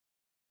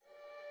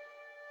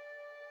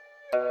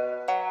Hello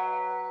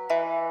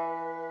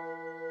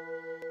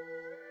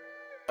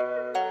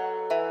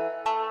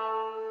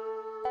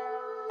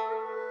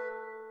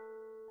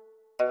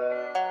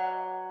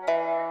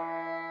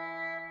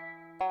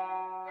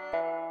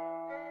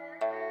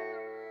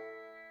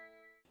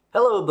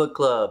Book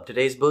Club!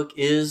 Today's book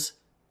is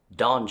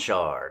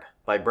Dawnshard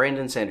by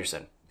Brandon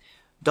Sanderson.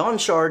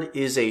 Dawnshard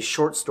is a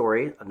short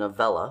story, a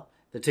novella,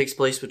 that takes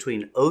place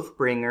between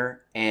Oathbringer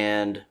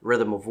and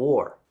Rhythm of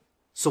War.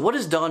 So what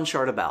is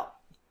Dawnshard about?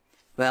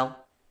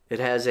 Well, it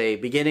has a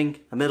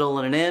beginning, a middle,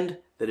 and an end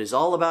that is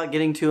all about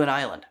getting to an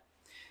island.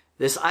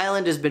 This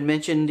island has been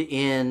mentioned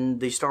in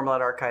the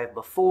Stormlight Archive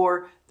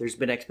before. There's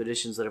been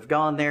expeditions that have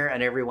gone there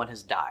and everyone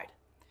has died.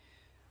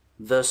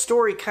 The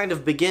story kind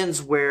of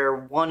begins where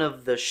one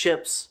of the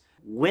ships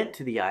went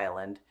to the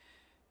island,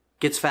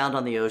 gets found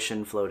on the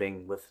ocean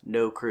floating with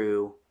no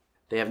crew.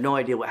 They have no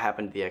idea what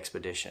happened to the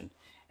expedition.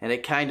 And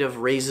it kind of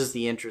raises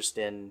the interest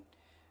in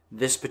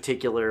this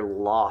particular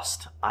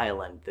lost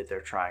island that they're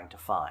trying to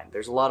find.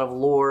 There's a lot of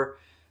lore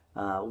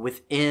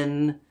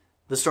within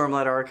the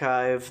Stormlight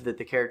Archive that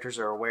the characters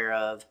are aware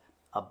of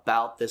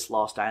about this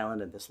lost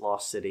island and this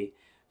lost city.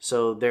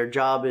 So their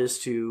job is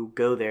to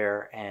go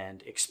there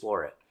and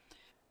explore it.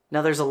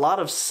 Now there's a lot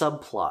of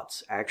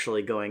subplots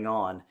actually going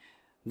on.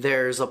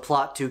 There's a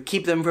plot to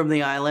keep them from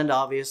the island,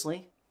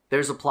 obviously.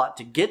 There's a plot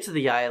to get to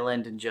the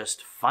island and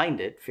just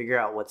find it, figure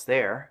out what's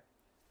there.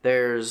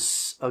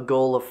 There's a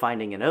goal of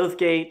finding an oath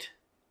gate.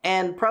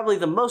 And probably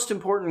the most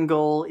important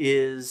goal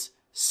is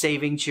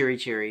saving Chiri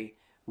Chiri,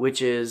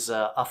 which is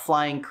a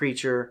flying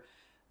creature.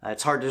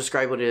 It's hard to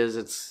describe what it is.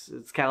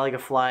 It's kind of like a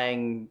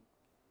flying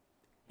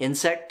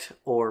insect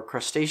or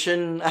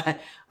crustacean.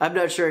 I'm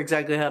not sure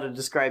exactly how to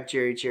describe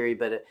Chiri Chiri,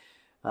 but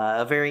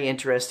a very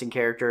interesting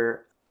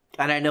character.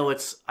 And I know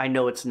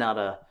it's not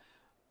a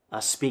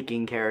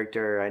speaking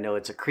character. I know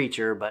it's a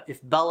creature, but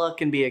if Bella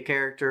can be a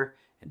character,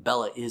 and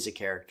Bella is a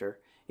character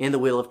in the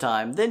Wheel of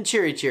Time, then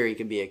Chiri Chiri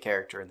can be a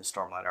character in the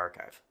Stormlight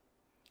Archive.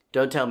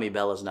 Don't tell me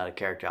Bella's not a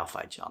character. I'll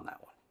fight you on that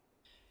one.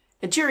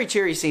 And Chiri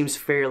Chiri seems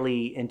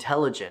fairly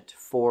intelligent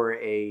for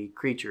a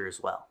creature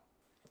as well.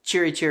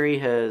 Chiri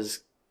Chiri has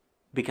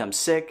become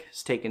sick,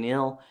 is taken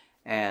ill,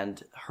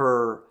 and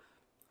her,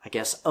 I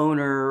guess,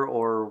 owner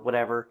or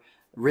whatever,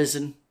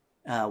 Risen,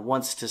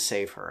 wants to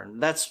save her.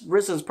 And that's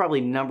Risen's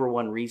probably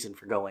 #1 reason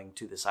for going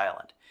to this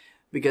island,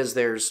 because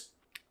there's,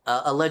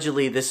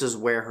 allegedly this is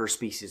where her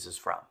species is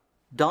from.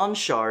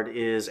 Dawnshard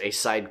is a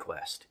side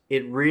quest.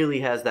 It really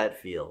has that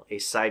feel, a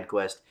side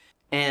quest,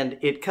 and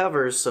it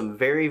covers some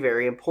very,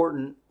 very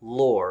important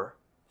lore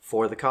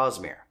for the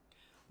Cosmere.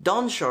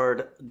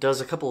 Dawnshard does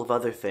a couple of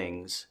other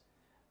things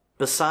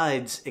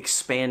besides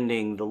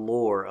expanding the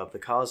lore of the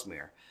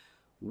Cosmere.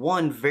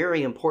 One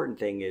very important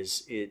thing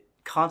is it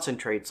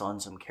concentrates on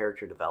some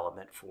character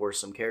development for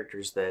some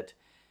characters that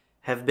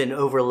have been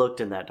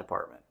overlooked in that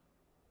department.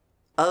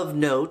 Of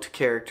note,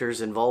 characters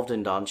involved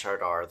in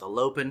Dawnshard are the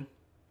Lopen.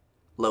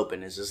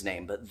 Lopen is his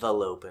name, but the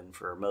Lopen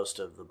for most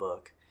of the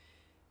book.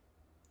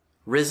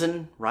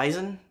 Risen?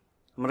 I'm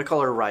going to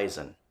call her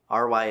Risen.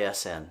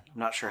 R-Y-S-N. I'm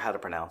not sure how to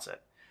pronounce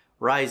it.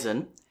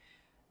 Risen.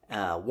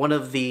 One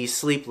of the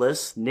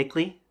Sleepless,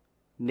 Nikolai.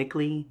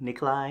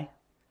 I'm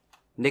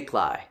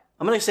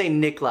going to say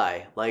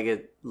Nikolai,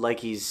 like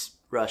he's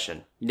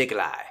Russian.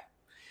 Nikolai.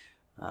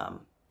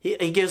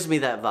 He gives me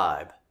that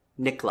vibe.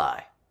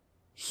 Nikolai.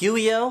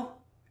 Huio?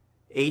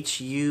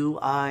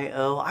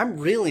 H-U-I-O. I'm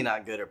really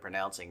not good at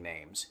pronouncing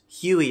names.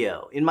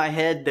 Huio. In my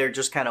head, they're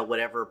just kind of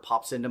whatever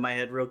pops into my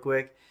head real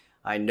quick.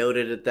 I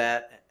noted it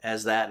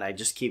as that, and I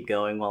just keep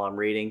going while I'm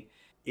reading.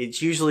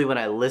 It's usually when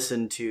I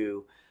listen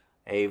to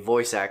a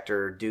voice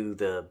actor do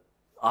the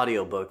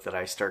audiobook that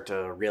I start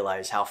to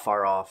realize how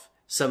far off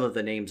some of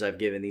the names I've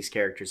given these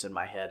characters in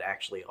my head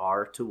actually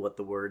are to what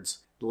the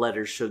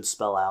letters should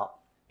spell out.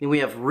 And we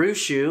have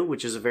Rushu,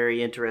 which is a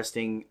very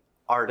interesting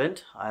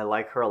ardent. I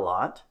like her a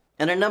lot.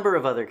 And a number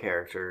of other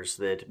characters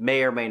that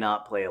may or may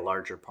not play a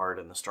larger part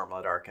in the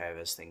Stormlight Archive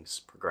as things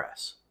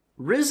progress.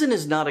 Risen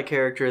is not a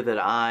character that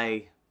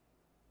I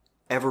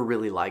ever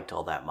really liked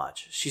all that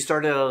much. She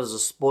started out as a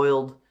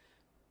spoiled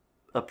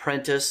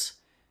apprentice.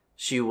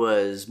 She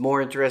was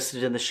more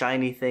interested in the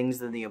shiny things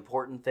than the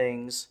important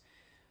things.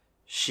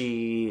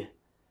 She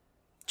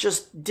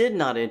just did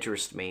not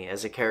interest me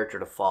as a character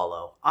to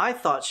follow. I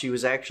thought she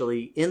was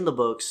actually in the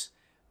books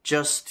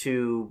just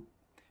to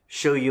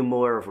show you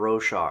more of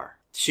Roshar.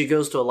 She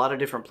goes to a lot of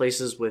different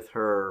places with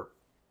her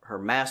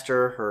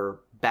master,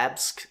 her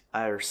Babsk,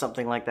 or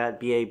something like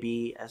that.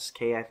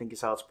 B-A-B-S-K, I think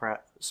is how it's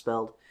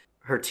spelled.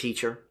 Her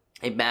teacher,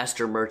 a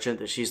master merchant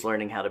that she's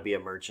learning how to be a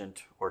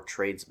merchant or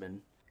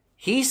tradesman.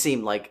 He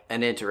seemed like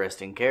an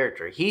interesting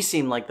character. He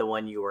seemed like the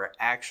one you were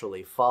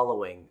actually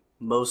following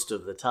most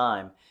of the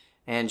time.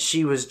 And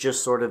she was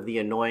just sort of the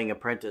annoying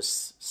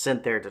apprentice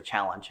sent there to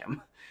challenge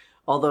him.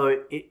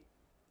 Although,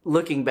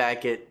 looking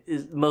back,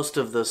 most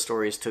of the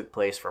stories took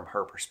place from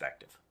her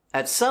perspective.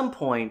 At some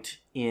point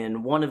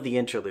in one of the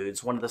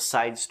interludes, one of the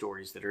side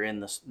stories that are in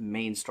the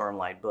main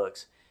Stormlight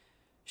books,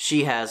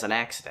 she has an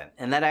accident.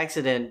 And that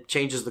accident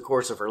changes the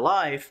course of her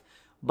life,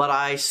 but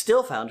I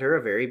still found her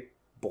a very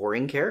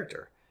boring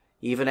character,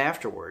 even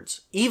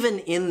afterwards. Even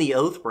in the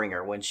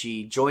Oathbringer, when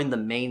she joined the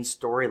main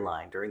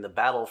storyline during the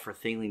battle for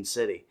Thieling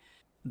City.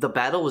 The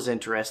battle was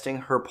interesting,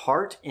 her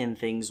part in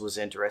things was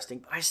interesting,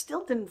 but I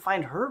still didn't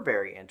find her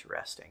very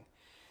interesting.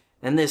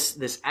 And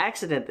this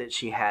accident that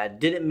she had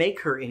didn't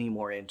make her any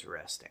more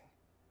interesting.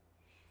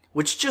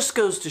 Which just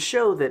goes to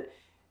show that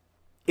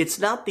it's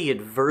not the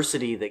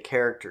adversity that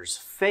characters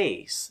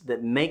face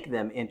that make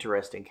them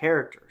interesting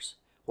characters,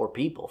 or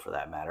people for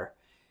that matter.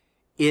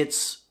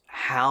 It's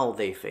how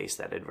they face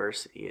that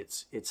adversity.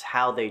 It's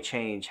how they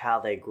change, how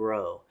they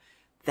grow.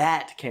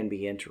 That can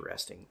be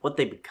interesting, what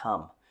they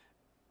become.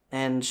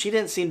 And she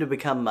didn't seem to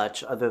become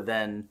much other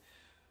than,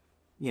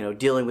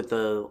 dealing with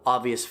the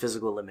obvious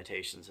physical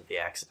limitations of the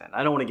accident.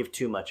 I don't want to give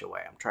too much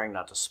away. I'm trying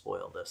not to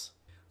spoil this.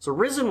 So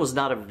Risen was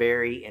not a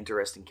very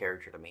interesting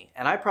character to me.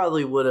 And I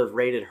probably would have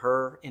rated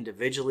her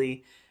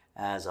individually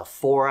as a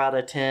 4 out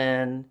of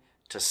 10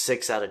 to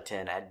 6 out of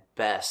 10 at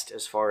best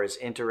as far as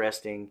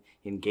interesting,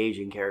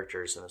 engaging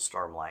characters in a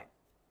Stormlight.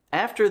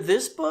 After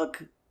this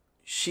book,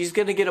 she's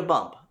going to get a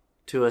bump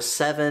to a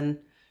 7,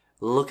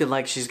 looking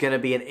like she's going to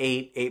be an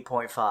 8,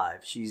 8.5.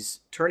 She's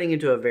turning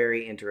into a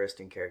very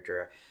interesting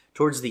character.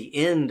 Towards the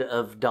end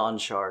of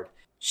Dawnshard,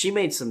 she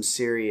made some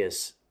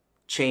serious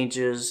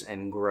changes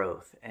and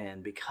growth,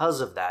 and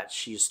because of that,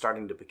 she's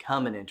starting to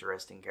become an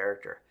interesting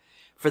character.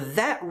 For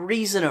that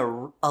reason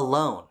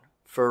alone,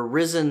 for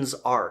Risen's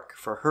arc,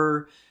 for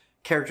her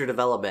character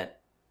development,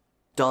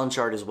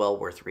 Dawnshard is well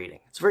worth reading.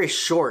 It's a very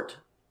short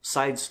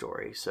side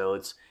story, so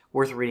it's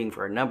worth reading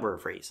for a number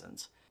of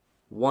reasons.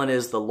 One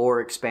is the lore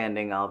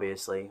expanding,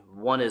 obviously.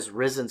 One is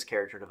Risen's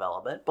character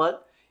development,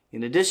 but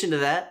in addition to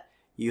that,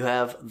 you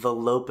have the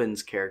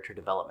Lopen's character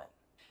development.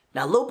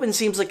 Now, Lopen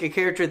seems like a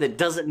character that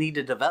doesn't need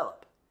to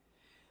develop.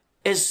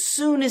 As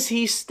soon as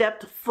he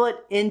stepped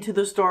foot into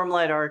the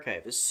Stormlight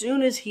Archive, as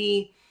soon as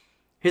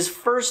his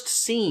first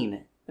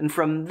scene, and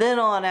from then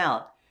on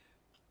out,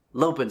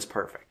 Lopen's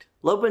perfect.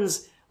 Lopen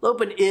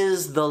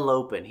is the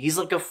Lopen. He's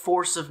like a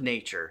force of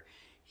nature.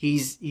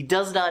 He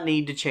does not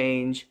need to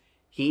change.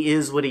 He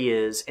is what he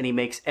is, and he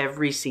makes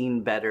every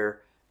scene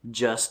better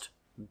just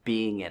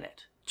being in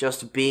it.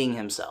 Just being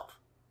himself.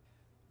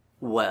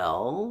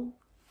 Well,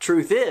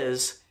 truth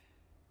is,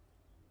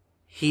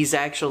 he's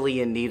actually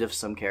in need of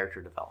some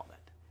character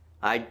development.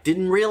 I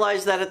didn't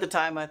realize that at the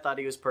time. I thought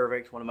he was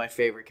perfect, one of my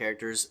favorite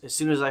characters. As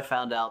soon as I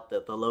found out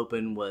that the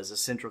Lopen was a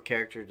central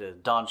character to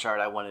Dawnshard,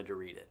 I wanted to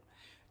read it.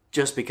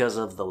 Just because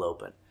of the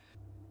Lopen.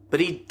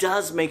 But he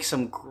does make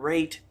some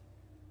great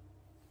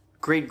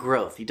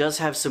growth. He does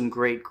have some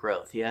great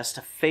growth. He has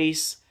to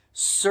face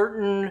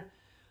certain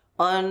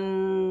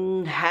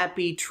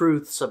unhappy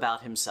truths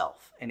about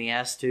himself. And he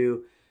has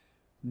to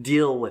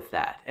deal with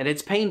that. And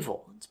it's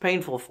painful. It's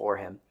painful for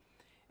him.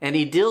 And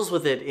he deals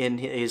with it in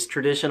his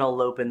traditional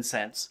Lopen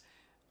sense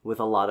with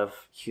a lot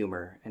of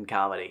humor and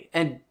comedy.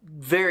 And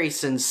very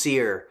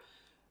sincere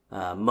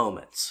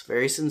moments.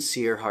 Very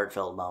sincere,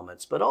 heartfelt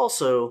moments. But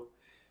also,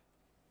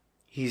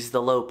 he's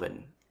the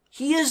Lopen.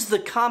 He is the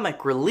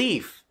comic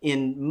relief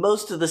in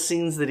most of the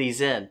scenes that he's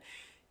in.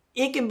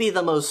 It can be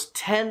the most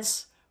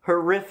tense,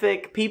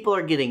 horrific, people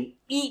are getting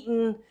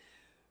eaten,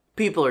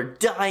 people are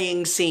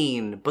dying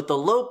scene. But the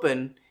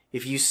Lopen,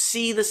 if you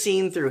see the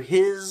scene through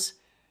his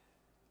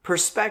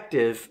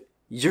perspective,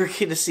 you're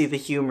going to see the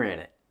humor in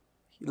it.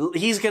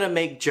 He's going to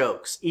make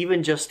jokes,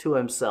 even just to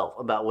himself,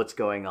 about what's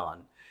going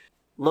on.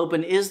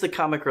 Lopen is the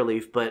comic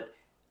relief, but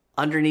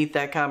underneath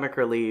that comic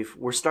relief,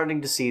 we're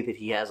starting to see that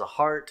he has a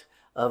heart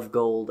of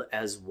gold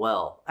as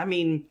well. I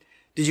mean,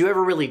 did you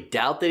ever really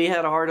doubt that he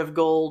had a heart of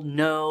gold?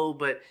 No,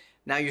 but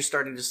now you're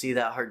starting to see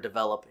that heart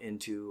develop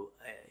into,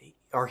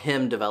 or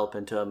him develop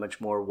into a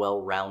much more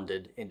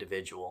well-rounded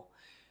individual.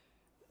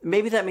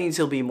 Maybe that means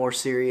he'll be more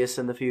serious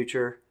in the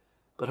future,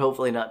 but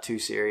hopefully not too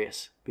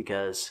serious,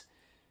 because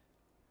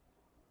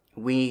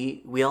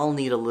we all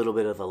need a little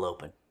bit of the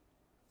Lopen.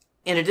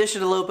 In addition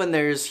to Lopen,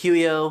 there's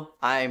Huio.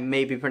 I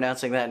may be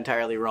pronouncing that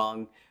entirely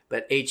wrong,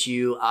 but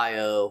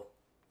Huio.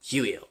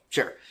 Huio,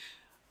 sure.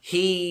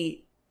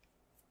 He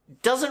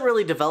doesn't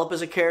really develop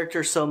as a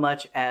character so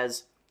much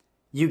as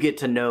you get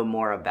to know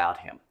more about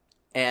him.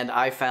 And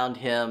I found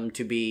him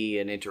to be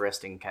an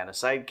interesting kind of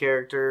side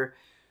character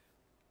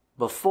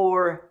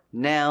before.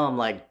 Now I'm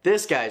like,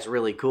 this guy's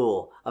really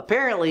cool.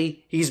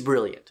 Apparently, he's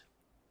brilliant.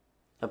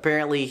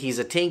 Apparently, he's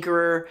a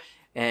tinkerer,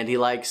 and he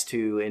likes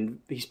to,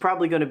 he's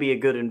probably going to be a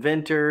good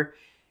inventor.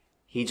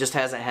 He just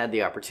hasn't had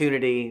the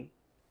opportunity,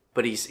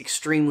 but he's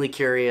extremely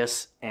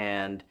curious,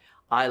 and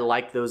I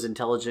like those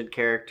intelligent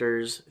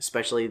characters,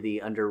 especially the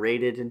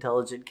underrated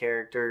intelligent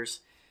characters.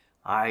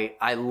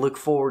 I look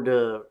forward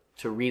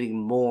to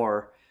reading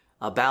more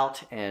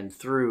about and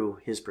through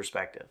his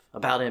perspective.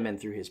 About him and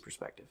through his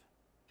perspective.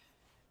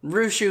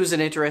 Rushu's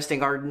an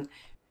interesting ardent.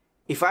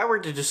 If I were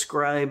to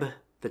describe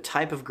the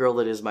type of girl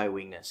that is my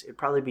weakness, it'd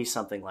probably be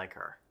something like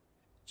her.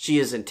 She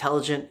is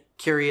intelligent,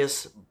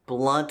 curious,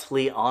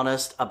 bluntly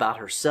honest about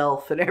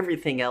herself and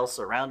everything else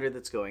around her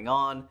that's going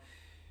on.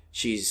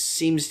 She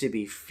seems to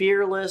be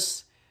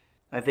fearless.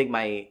 I think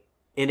my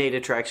innate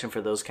attraction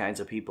for those kinds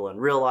of people in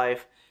real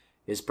life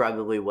is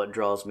probably what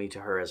draws me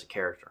to her as a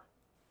character.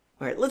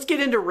 All right, let's get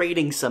into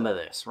rating some of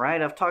this,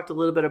 right? I've talked a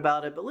little bit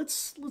about it, but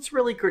let's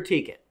really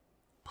critique it.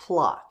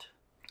 Plot.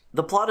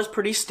 The plot is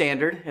pretty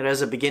standard. It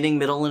has a beginning,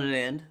 middle, and an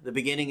end. The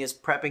beginning is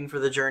prepping for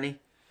the journey.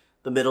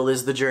 The middle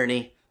is the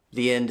journey.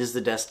 The end is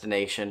the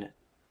destination.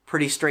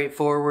 Pretty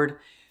straightforward.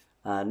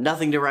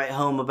 Nothing to write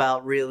home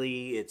about,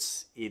 really.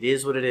 It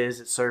is what it is.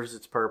 It serves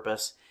its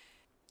purpose.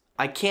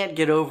 I can't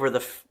get over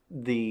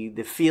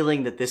the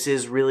feeling that this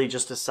is really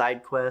just a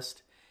side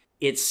quest.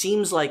 It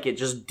seems like it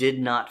just did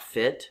not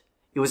fit.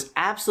 It was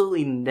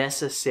absolutely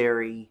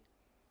necessary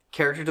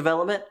character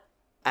development,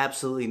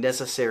 absolutely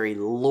necessary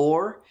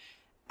lore,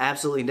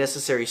 absolutely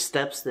necessary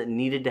steps that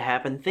needed to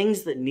happen,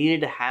 things that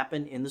needed to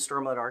happen in the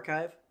Stormlight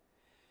Archive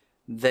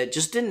that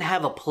just didn't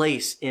have a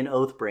place in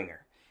Oathbringer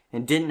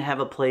and didn't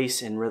have a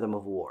place in Rhythm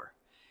of War.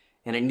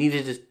 And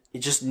it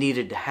just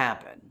needed to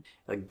happen.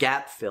 A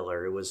gap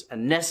filler. It was a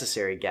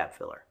necessary gap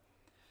filler.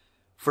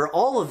 For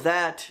all of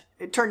that,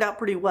 it turned out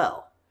pretty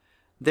well.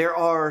 There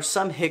are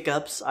some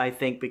hiccups, I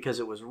think,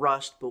 because it was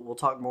rushed, but we'll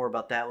talk more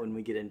about that when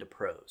we get into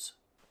prose.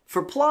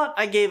 For plot,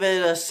 I gave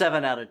it a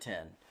 7 out of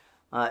 10.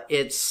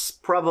 It's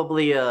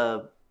probably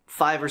a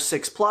 5 or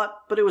 6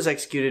 plot, but it was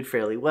executed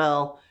fairly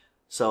well,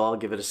 so I'll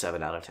give it a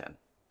 7 out of 10.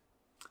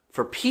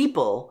 For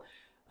people,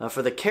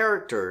 for the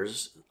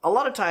characters, a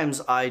lot of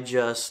times I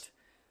just,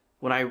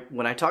 when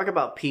I talk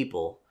about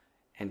people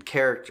and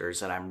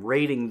characters and I'm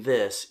rating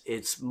this,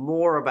 it's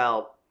more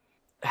about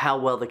how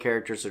well the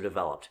characters are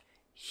developed.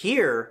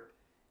 Here,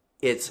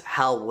 it's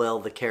how well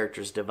the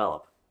characters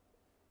develop.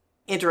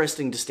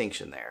 Interesting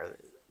distinction there.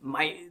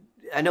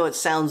 I know it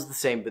sounds the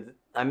same, but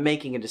I'm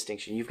making a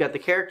distinction. You've got the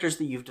characters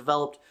that you've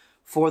developed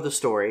for the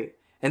story,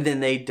 and then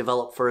they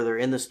develop further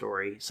in the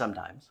story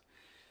sometimes,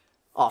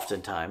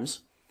 oftentimes.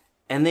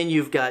 And then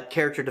you've got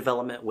character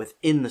development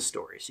within the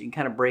story. So you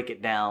can kind of break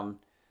it down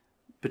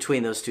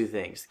between those two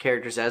things. The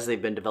characters as they've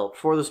been developed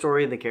for the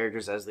story, and the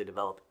characters as they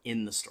develop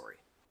in the story.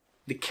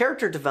 The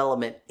character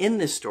development in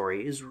this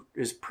story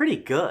is pretty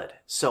good,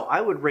 so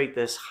I would rate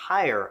this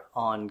higher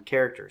on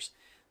characters.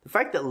 The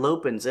fact that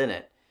Lopen's in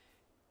it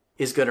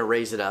is going to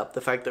raise it up.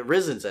 The fact that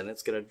Rizen's in it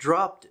is going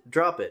to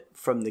drop it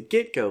from the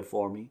get-go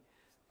for me,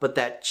 but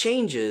that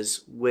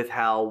changes with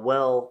how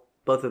well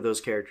both of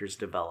those characters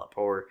develop,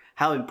 or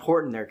how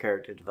important their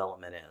character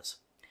development is.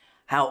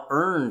 How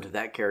earned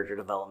that character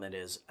development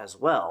is as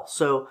well.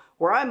 So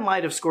where I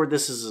might have scored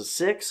this as a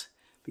 6,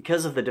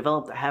 because of the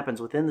development that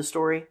happens within the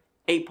story,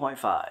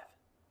 8.5.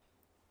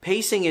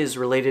 Pacing is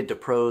related to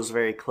prose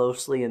very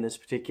closely in this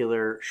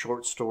particular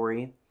short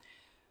story.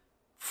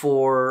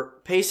 For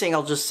pacing,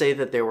 I'll just say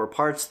that there were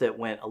parts that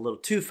went a little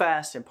too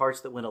fast and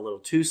parts that went a little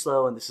too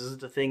slow, and this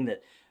isn't a thing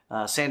that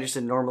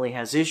Sanderson normally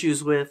has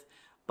issues with,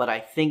 but I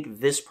think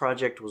this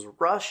project was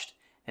rushed,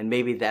 and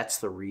maybe that's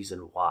the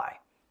reason why.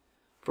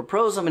 For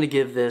prose, I'm going to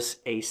give this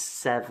a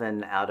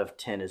 7 out of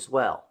 10 as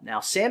well. Now,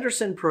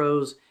 Sanderson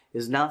prose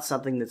is not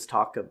something that's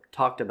talked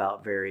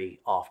about very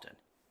often,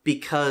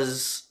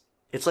 because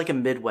it's like a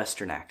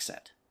Midwestern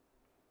accent.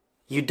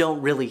 You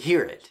don't really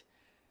hear it.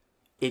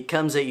 It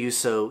comes at you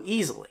so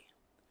easily.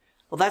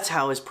 Well, that's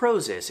how his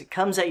prose is. It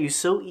comes at you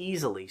so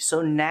easily,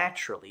 so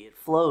naturally. It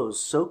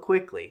flows so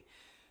quickly.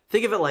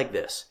 Think of it like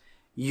this.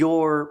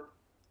 You're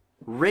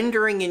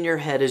rendering in your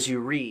head as you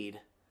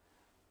read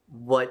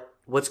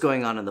what's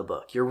going on in the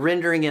book. You're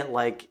rendering it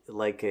like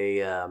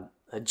a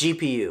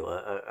GPU,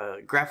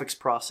 a graphics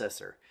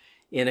processor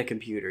in a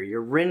computer. You're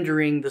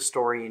rendering the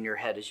story in your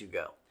head as you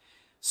go.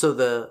 So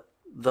the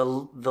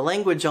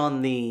language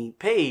on the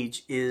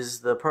page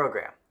is the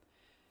program.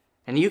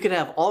 And you can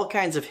have all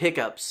kinds of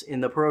hiccups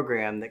in the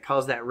program that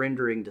cause that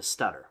rendering to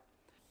stutter.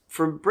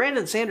 For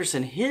Brandon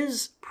Sanderson,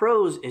 his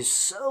prose is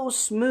so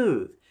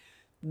smooth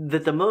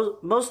that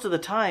most of the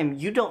time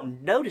you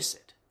don't notice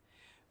it,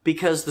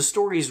 because the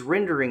story's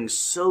rendering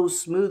so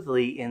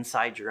smoothly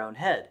inside your own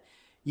head.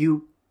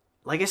 You,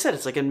 like I said,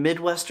 it's like a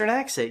Midwestern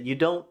accent. You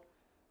don't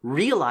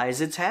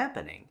realize it's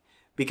happening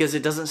because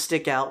it doesn't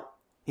stick out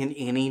in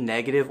any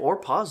negative or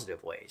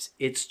positive ways.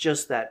 It's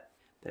just that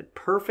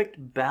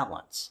perfect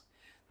balance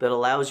that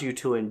allows you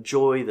to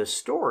enjoy the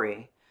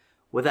story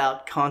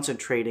without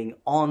concentrating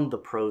on the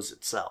prose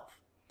itself.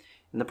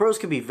 And the prose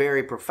can be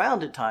very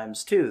profound at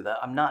times too.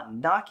 I'm not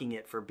knocking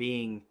it for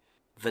being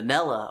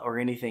vanilla or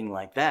anything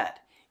like that.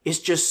 It's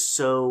just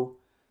so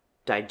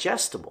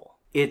digestible.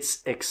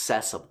 It's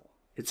accessible.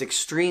 It's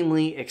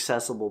extremely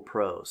accessible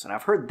prose. And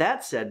I've heard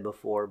that said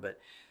before, but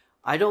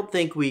I don't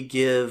think we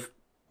give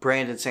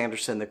Brandon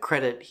Sanderson the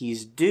credit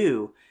he's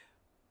due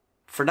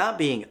for not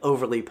being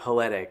overly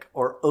poetic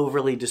or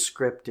overly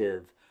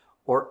descriptive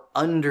or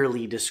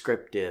underly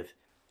descriptive.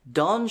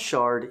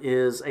 Dawnshard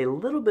is a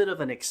little bit of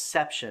an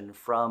exception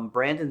from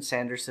Brandon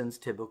Sanderson's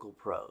typical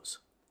prose.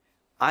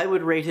 I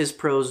would rate his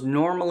prose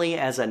normally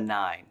as a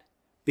 9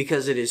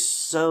 because it is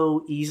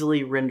so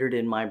easily rendered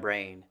in my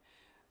brain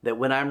that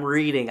when I'm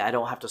reading, I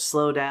don't have to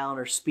slow down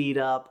or speed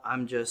up.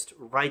 I'm just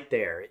right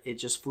there. It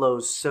just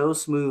flows so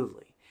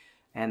smoothly.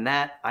 And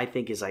that, I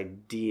think, is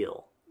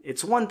ideal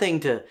It's one thing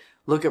to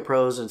look at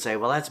prose and say,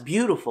 well, that's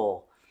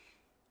beautiful,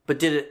 but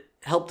did it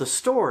help the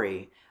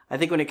story? I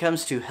think when it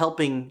comes to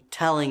helping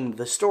telling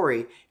the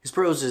story, his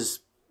prose is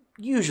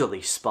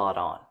usually spot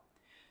on.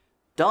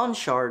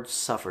 Dawnshard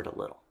suffered a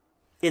little.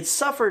 It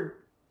suffered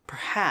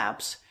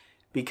perhaps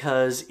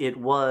because it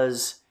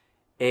was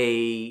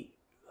a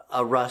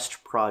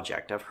rushed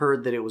project. I've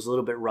heard that it was a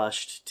little bit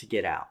rushed to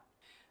get out.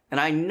 And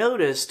I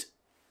noticed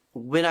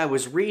when I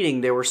was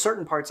reading, there were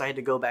certain parts I had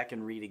to go back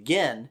and read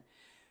again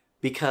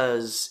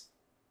because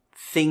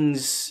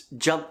things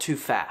jumped too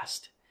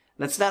fast.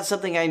 That's not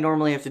something I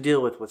normally have to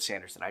deal with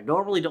Sanderson. I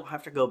normally don't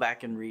have to go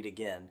back and read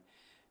again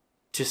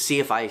to see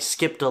if I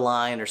skipped a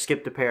line or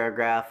skipped a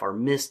paragraph or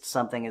missed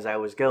something as I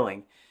was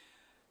going,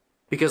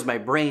 because my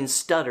brain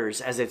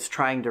stutters as it's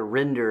trying to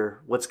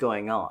render what's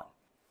going on.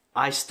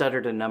 I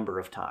stuttered a number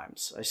of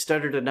times. I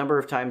stuttered a number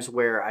of times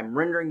where I'm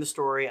rendering the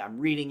story, I'm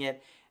reading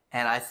it,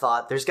 and I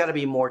thought, there's got to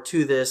be more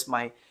to this.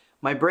 My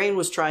brain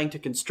was trying to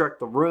construct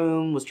the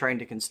room, was trying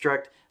to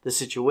construct the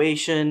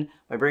situation.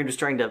 My brain was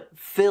trying to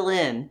fill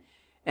in,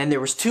 and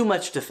there was too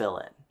much to fill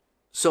in.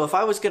 So if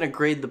I was going to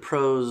grade the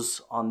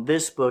prose on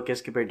this book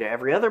as compared to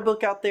every other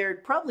book out there,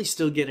 it'd probably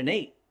still get an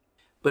 8.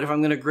 But if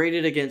I'm going to grade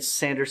it against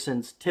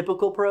Sanderson's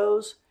typical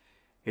prose,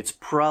 it's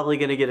probably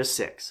going to get a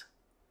 6.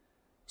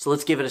 So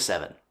let's give it a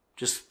 7.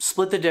 Just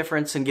split the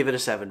difference and give it a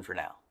 7 for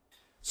now.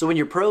 So when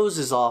your prose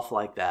is off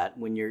like that,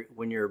 when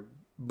your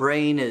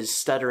brain is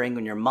stuttering,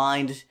 when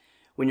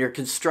you're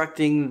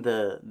constructing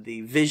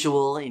the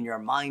visual in your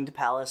mind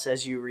palace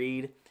as you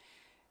read,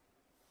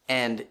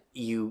 and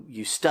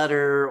you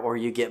stutter or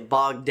you get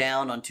bogged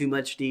down on too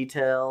much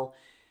detail,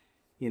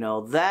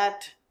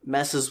 that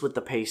messes with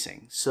the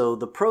pacing. So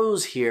the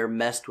prose here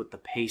messed with the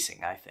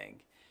pacing, I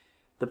think.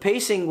 The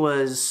pacing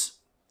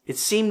it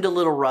seemed a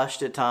little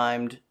rushed at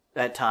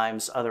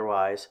times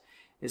otherwise.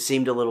 It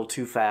seemed a little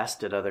too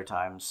fast at other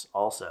times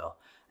also.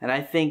 And I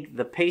think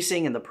the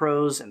pacing and the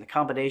prose and the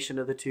combination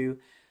of the two,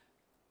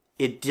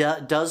 it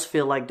does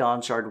feel like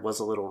Dawnshard was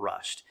a little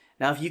rushed.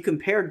 Now, if you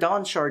compare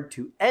Dawnshard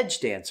to Edge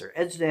Dancer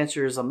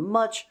is a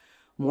much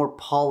more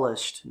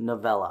polished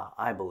novella,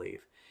 I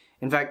believe.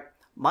 In fact,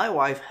 my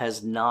wife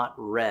has not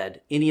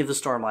read any of the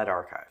Stormlight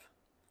Archive,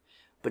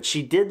 but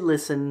she did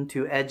listen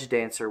to Edge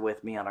Dancer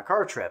with me on a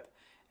car trip,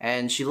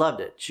 and she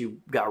loved it. She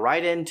got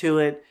right into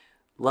it,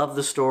 loved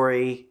the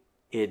story.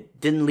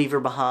 It didn't leave her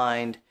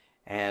behind,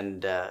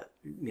 and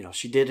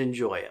she did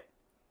enjoy it.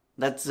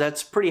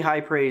 That's pretty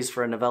high praise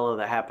for a novella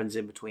that happens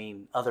in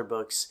between other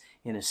books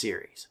in a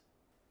series.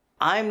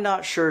 I'm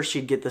not sure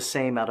she'd get the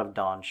same out of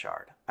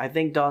Dawnshard. I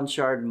think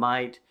Dawnshard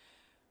might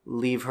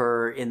leave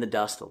her in the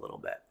dust a little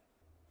bit.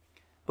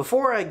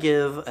 Before I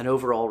give an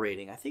overall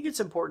rating, I think it's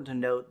important to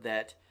note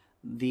that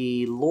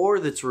the lore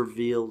that's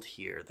revealed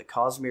here, the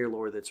Cosmere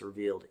lore that's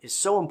revealed, is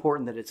so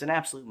important that it's an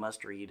absolute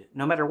must-read,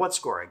 no matter what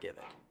score I give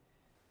it.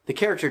 The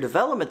character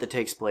development that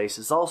takes place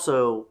is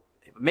also,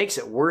 it makes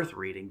it worth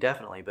reading,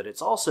 definitely, but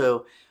it's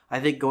also, I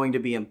think, going to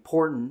be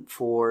important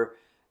for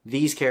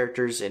these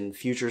characters in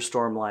future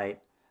Stormlight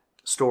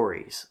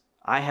stories.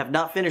 I have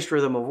not finished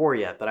Rhythm of War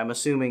yet, but I'm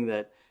assuming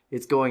that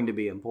it's going to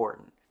be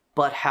important.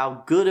 But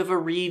how good of a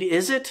read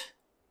is it?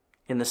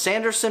 In the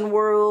Sanderson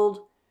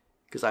world,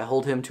 because I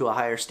hold him to a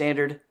higher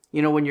standard,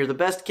 when you're the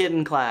best kid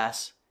in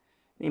class,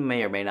 you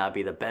may or may not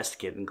be the best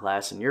kid in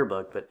class in your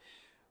book, but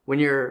when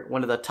you're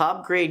one of the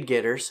top grade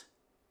getters,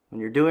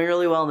 when you're doing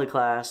really well in the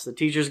class, the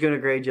teacher's going to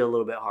grade you a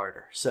little bit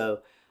harder.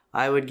 So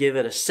I would give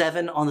it a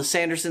 7 on the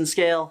Sanderson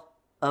scale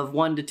of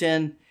 1 to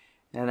 10,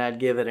 and I'd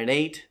give it an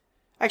 8.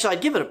 Actually,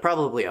 I'd give it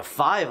probably a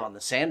 5 on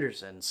the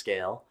Sanderson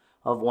scale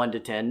of 1 to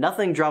 10.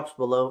 Nothing drops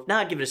below... No,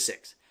 I'd give it a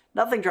 6.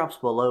 Nothing drops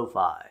below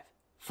 5.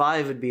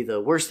 5 would be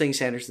the worst thing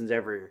Sanderson's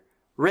ever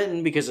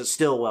written because it's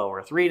still well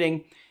worth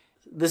reading.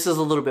 This is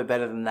a little bit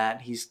better than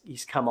that.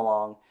 He's come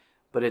along,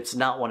 but it's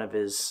not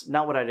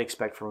not what I'd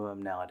expect from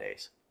him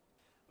nowadays.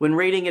 When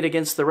rating it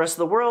against the rest of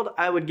the world,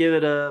 I would give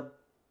it a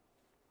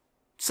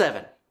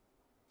 7.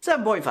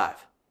 7.5.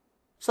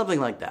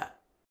 Something like that.